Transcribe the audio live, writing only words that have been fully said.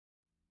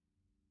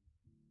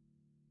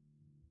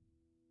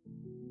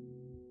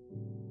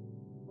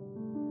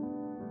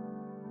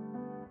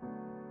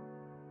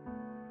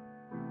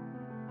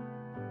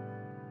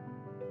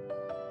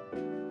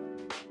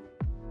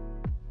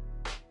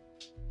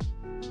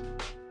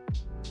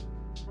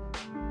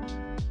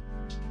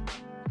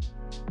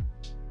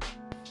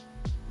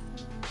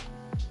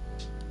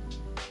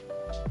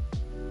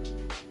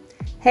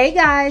Hey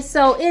guys,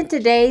 so in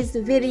today's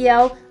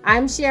video,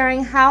 I'm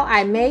sharing how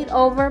I made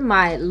over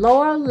my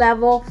lower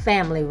level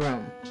family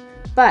room.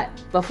 But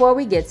before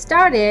we get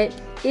started,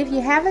 if you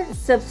haven't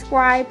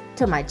subscribed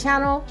to my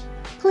channel,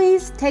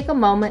 please take a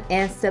moment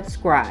and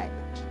subscribe.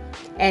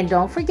 And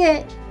don't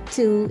forget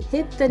to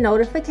hit the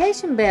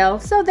notification bell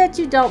so that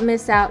you don't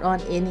miss out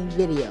on any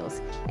videos,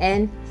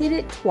 and hit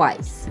it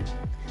twice.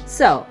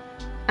 So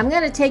I'm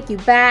going to take you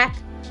back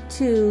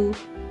to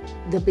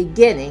the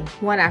beginning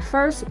when I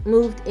first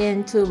moved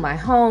into my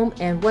home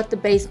and what the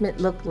basement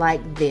looked like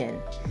then.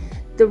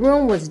 The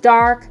room was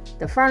dark,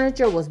 the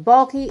furniture was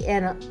bulky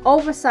and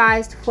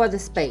oversized for the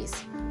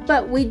space,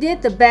 but we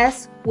did the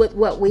best with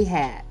what we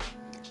had.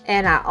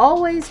 And I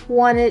always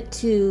wanted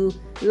to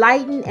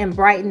lighten and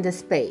brighten the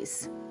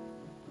space.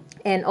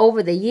 And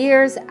over the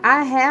years,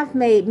 I have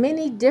made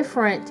many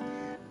different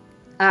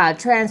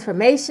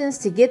transformations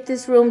to get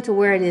this room to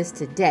where it is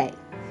today.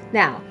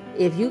 Now,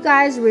 if you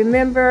guys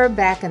remember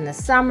back in the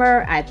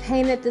summer, I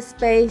painted the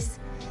space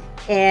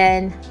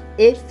and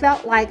it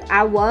felt like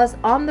I was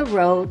on the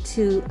road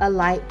to a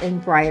light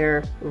and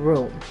brighter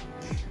room.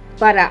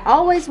 But I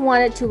always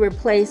wanted to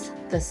replace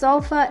the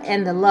sofa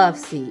and the love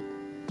seat,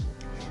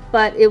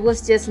 but it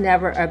was just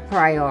never a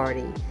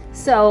priority.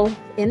 So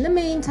in the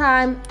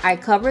meantime, I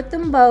covered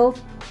them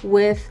both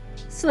with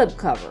slip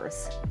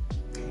covers.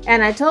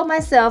 And I told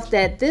myself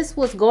that this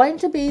was going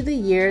to be the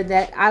year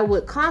that I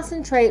would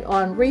concentrate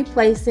on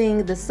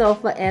replacing the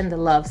sofa and the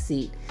love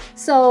seat.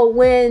 So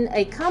when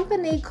a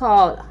company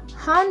called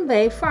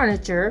Hanbei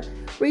Furniture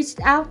reached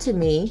out to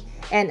me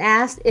and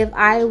asked if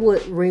I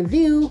would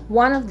review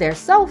one of their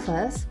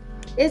sofas,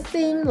 it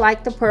seemed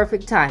like the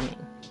perfect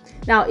timing.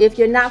 Now, if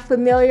you're not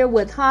familiar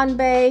with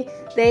Hanbei,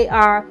 they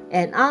are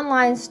an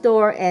online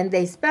store and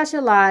they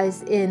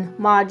specialize in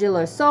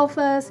modular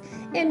sofas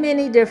in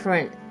many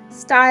different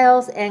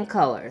styles and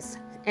colors.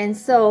 And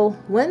so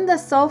when the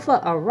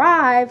sofa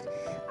arrived,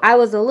 I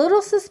was a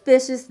little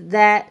suspicious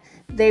that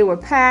they were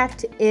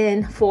packed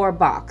in 4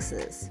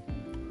 boxes.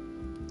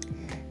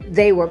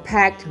 They were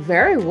packed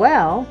very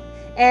well,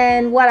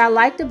 and what I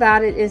liked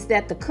about it is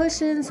that the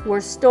cushions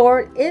were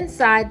stored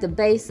inside the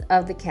base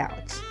of the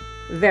couch.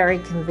 Very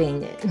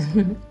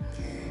convenient.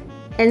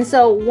 And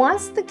so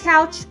once the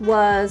couch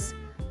was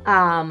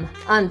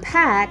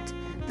unpacked,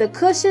 the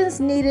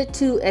cushions needed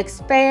to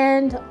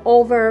expand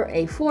over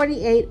a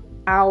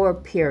 48-hour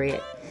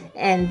period,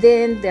 and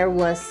then there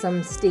was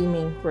some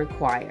steaming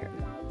required.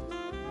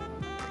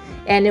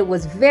 And it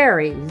was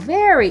very,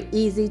 very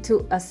easy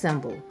to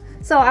assemble.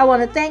 So I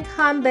want to thank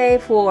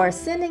Hanbei for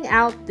sending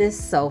out this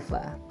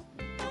sofa.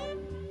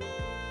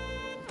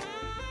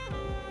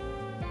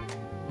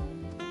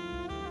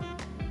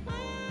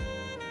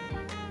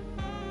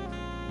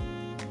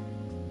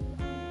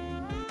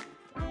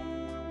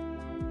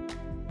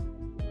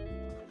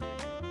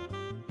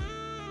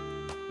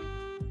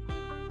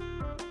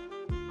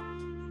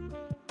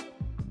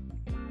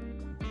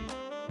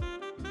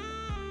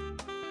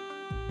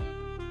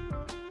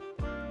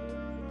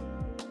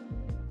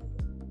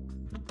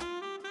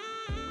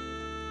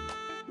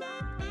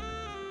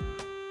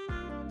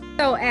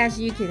 So as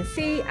you can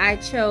see, I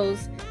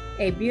chose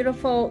a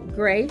beautiful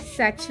gray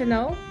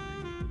sectional,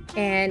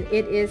 and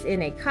it is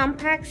in a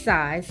compact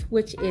size,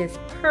 which is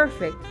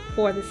perfect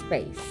for the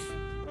space.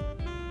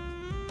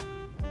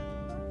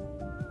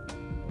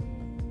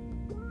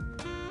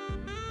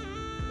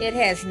 It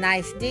has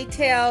nice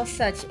details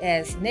such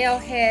as nail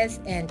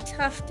heads and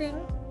tufting,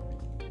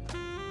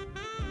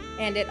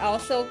 and it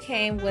also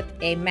came with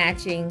a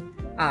matching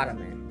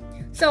ottoman.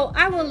 So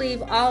I will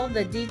leave all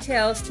the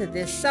details to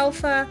this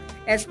sofa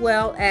as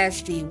well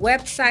as the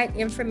website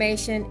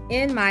information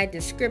in my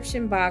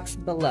description box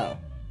below.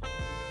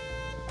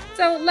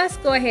 So let's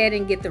go ahead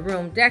and get the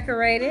room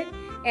decorated,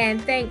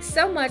 and thanks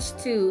so much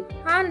to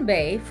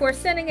Hanbei for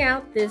sending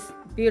out this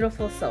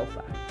beautiful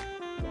sofa.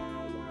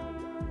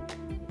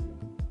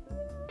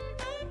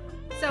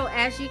 So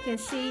as you can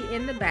see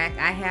in the back,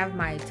 I have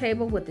my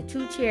table with the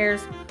 2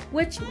 chairs,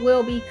 which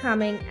will be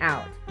coming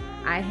out.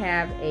 I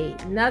have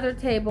another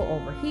table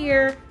over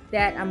here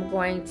that I'm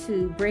going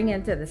to bring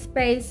into the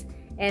space,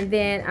 and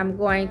then I'm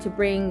going to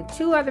bring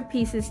 2 other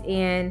pieces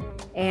in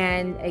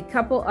and a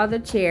couple other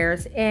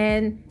chairs,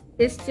 and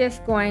it's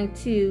just going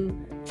to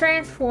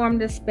transform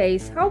the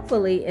space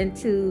hopefully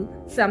into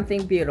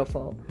something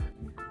beautiful.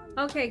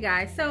 Okay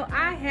guys, so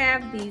I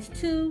have these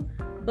 2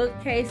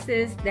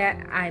 bookcases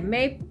that I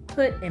may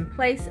put in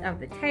place of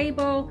the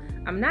table.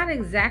 I'm not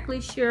exactly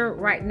sure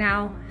right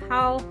now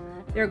how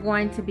they're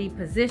going to be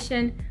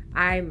positioned.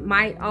 I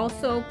might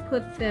also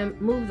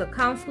move the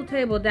console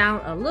table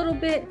down a little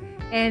bit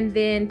and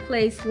then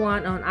place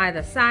one on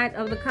either side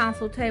of the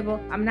console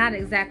table. I'm not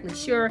exactly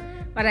sure,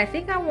 but I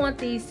think I want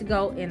these to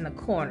go in the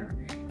corner.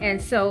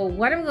 And so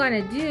what I'm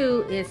going to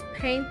do is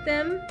paint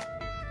them.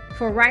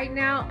 For right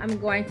now, I'm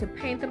going to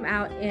paint them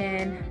out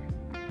in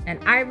an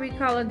ivory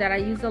color that I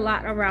use a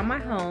lot around my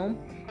home.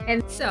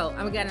 And so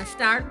I'm going to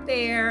start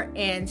there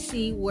and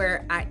see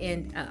where I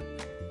end up.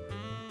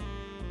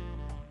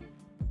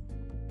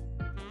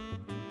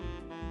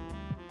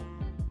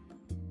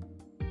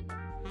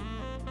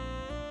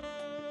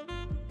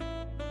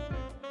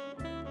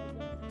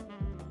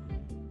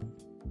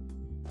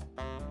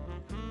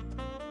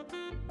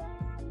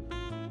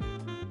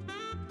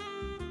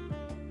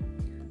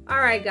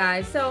 Alright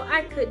guys, so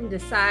I couldn't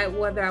decide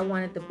whether I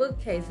wanted the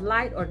bookcase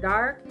light or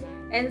dark,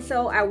 and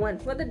so I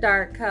went for the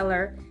dark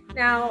color.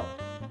 Now,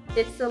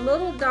 it's a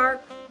little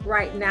dark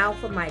right now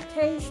for my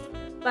taste,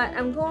 but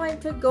I'm going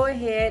to go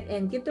ahead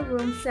and get the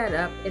room set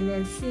up and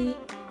then see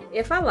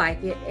if I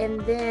like it, and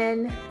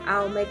then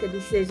I'll make a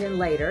decision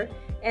later,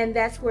 and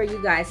that's where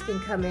you guys can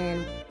come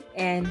in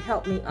and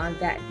help me on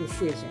that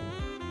decision.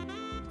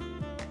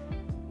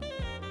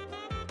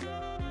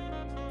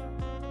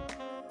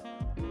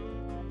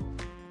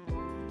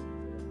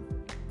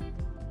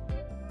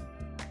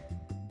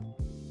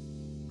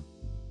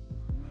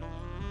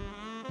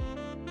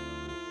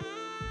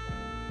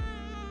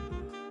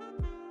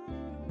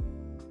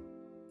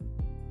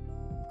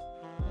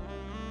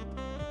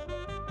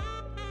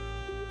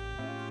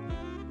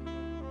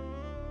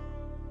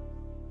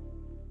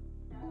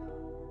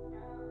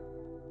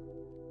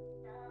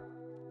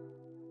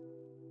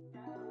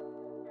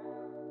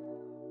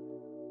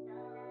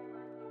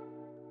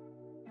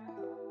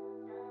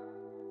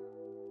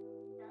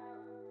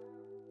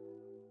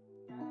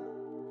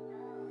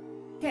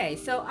 Okay,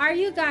 so are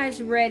you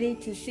guys ready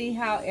to see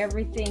how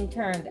everything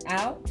turned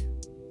out?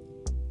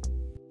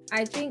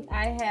 I think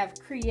I have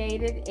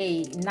created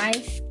a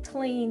nice,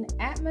 clean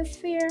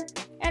atmosphere,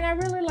 and I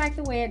really like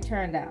the way it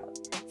turned out.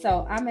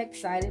 So I'm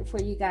excited for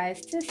you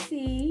guys to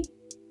see.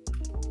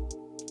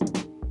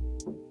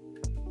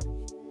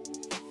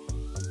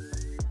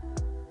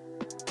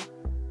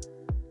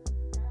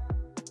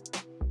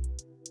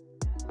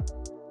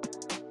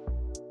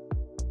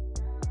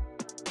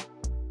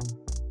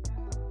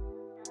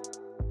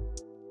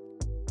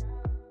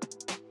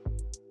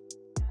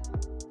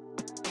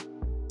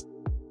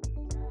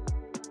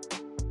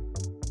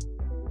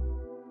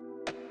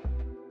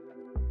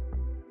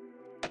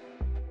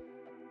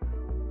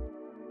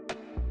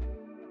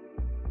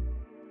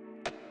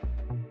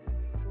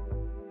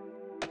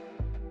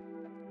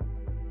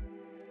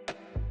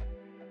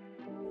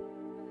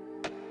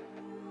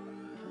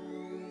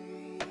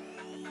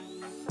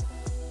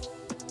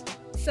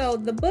 So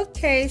the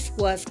bookcase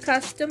was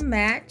custom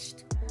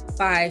matched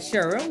by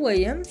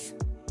Sherwin-Williams.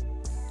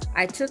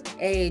 I took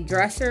a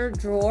dresser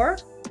drawer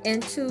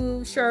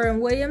into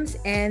Sherwin-Williams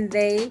and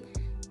they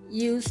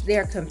used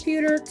their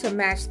computer to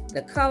match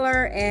the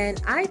color,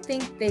 and I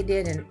think they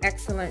did an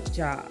excellent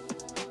job.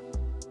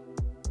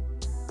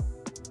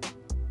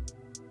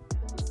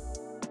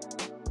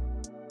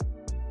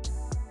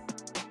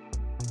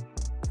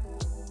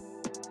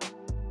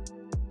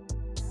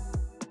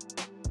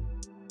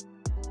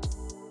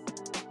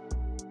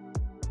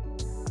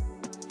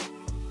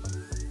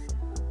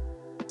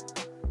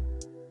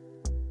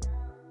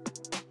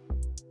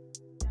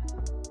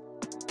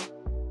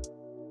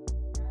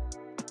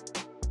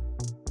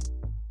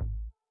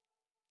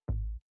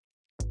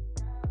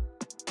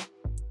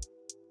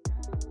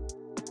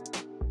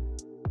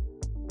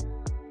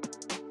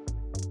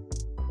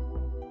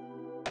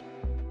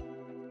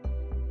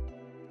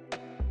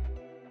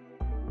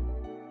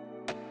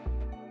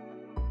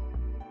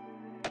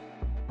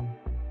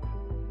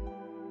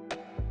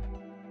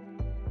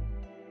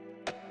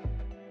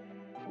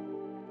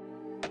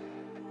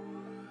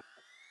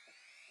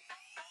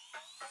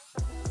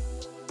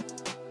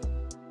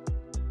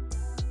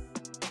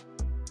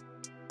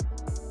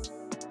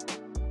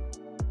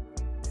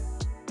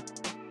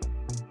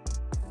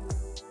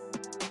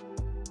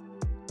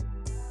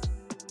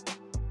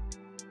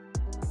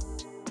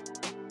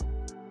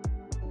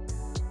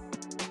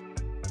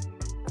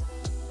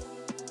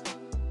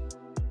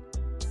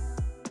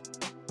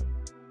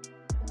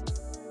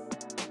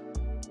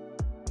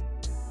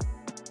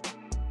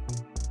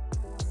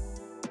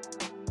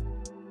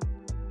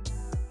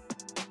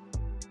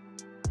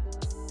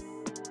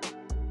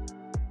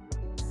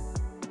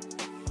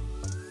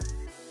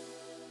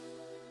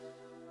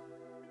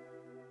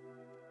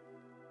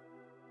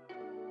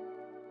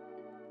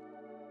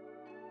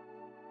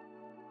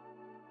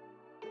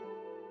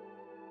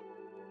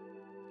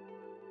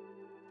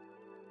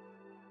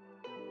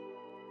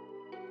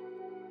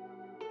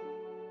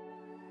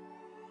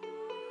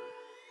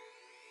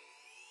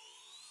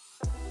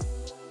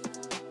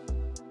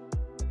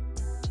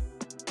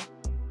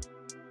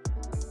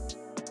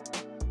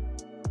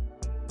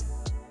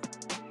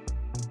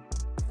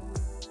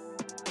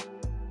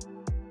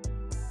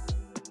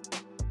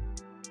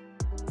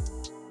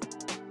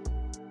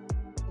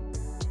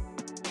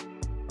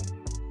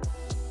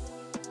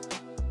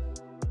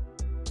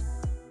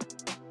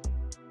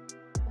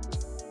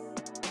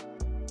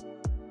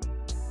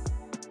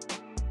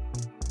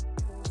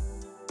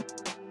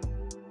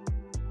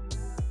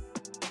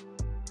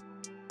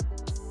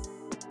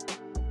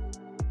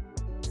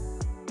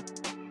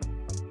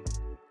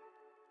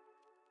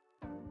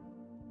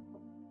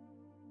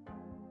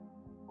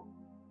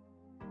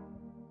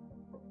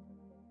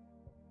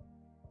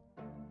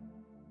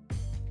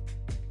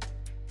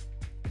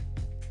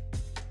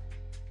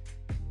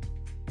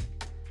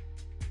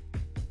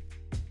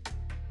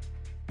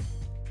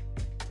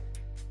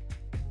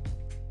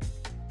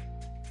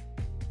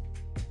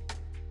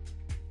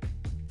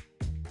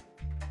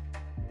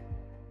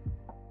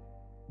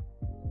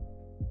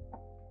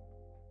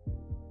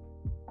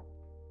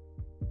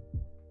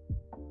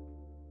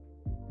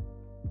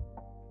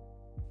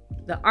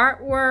 the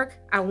artwork,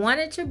 I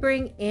wanted to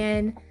bring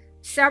in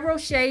several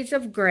shades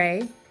of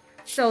gray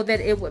so that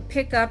it would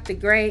pick up the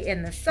gray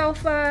in the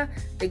sofa,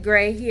 the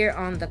gray here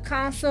on the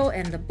console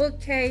and the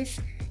bookcase,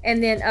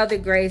 and then other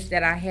grays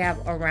that I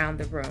have around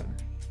the room.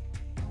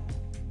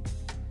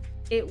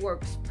 It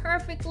works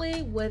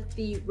perfectly with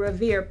the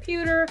Revere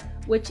Pewter,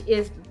 which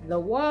is the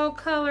wall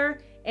color,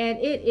 and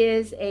it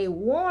is a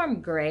warm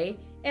gray,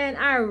 and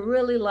I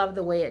really love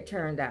the way it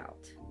turned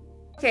out.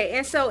 Okay,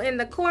 and so in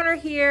the corner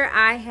here,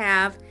 I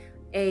have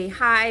a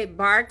high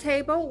bar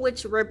table,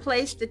 which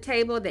replaced the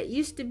table that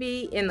used to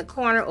be in the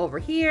corner over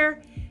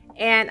here.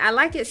 And I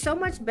like it so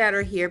much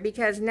better here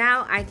because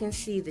now I can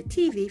see the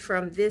TV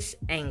from this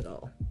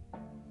angle.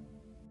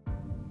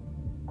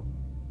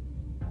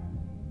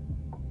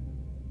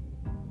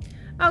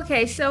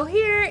 Okay, so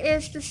here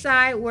is the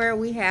side where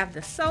we have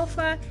the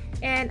sofa,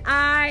 and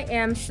I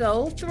am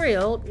so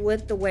thrilled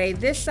with the way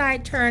this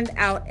side turned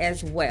out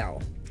as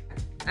well.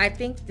 I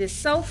think this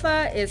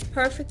sofa is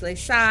perfectly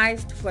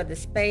sized for the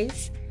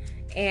space,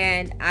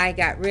 and I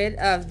got rid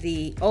of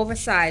the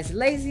oversized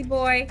lazy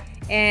boy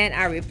and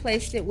I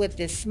replaced it with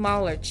this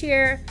smaller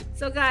chair.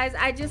 So guys,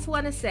 I just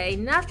want to say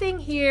nothing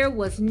here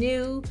was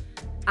new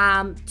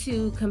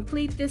to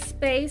complete this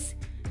space.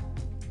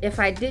 If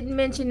I didn't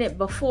mention it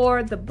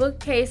before, the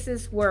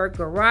bookcases were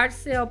garage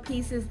sale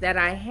pieces that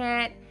I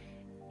had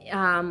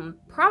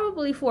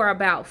probably for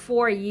about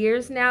 4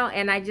 years now,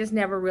 and I just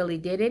never really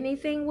did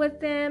anything with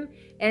them.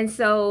 And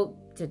so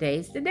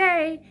today's the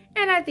day,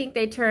 and I think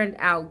they turned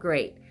out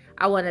great.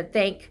 I want to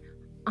thank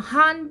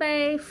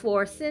Hanbei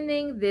for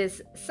sending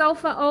this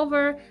sofa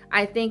over.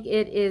 I think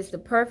it is the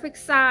perfect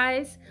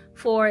size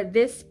for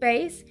this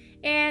space,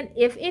 and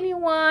if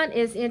anyone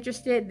is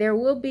interested, there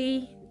will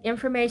be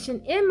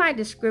information in my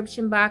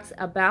description box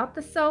about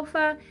the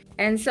sofa.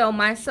 And so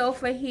my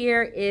sofa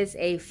here is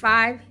a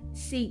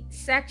 5-seat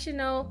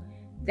sectional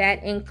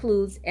that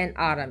includes an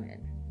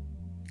ottoman,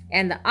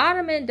 and the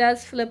ottoman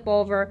does flip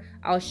over.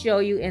 I'll show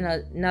you in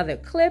another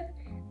clip,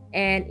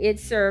 and it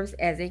serves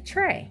as a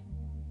tray.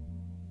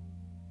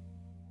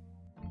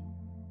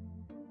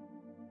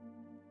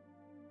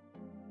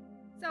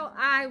 So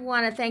I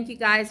want to thank you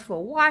guys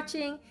for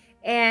watching,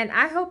 and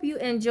I hope you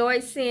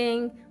enjoyed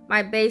seeing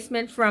my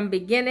basement from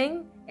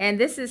beginning. And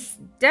this is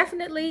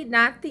definitely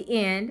not the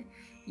end.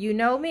 You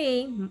know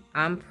me,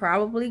 I'm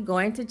probably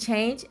going to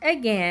change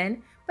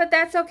again, but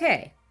that's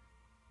okay.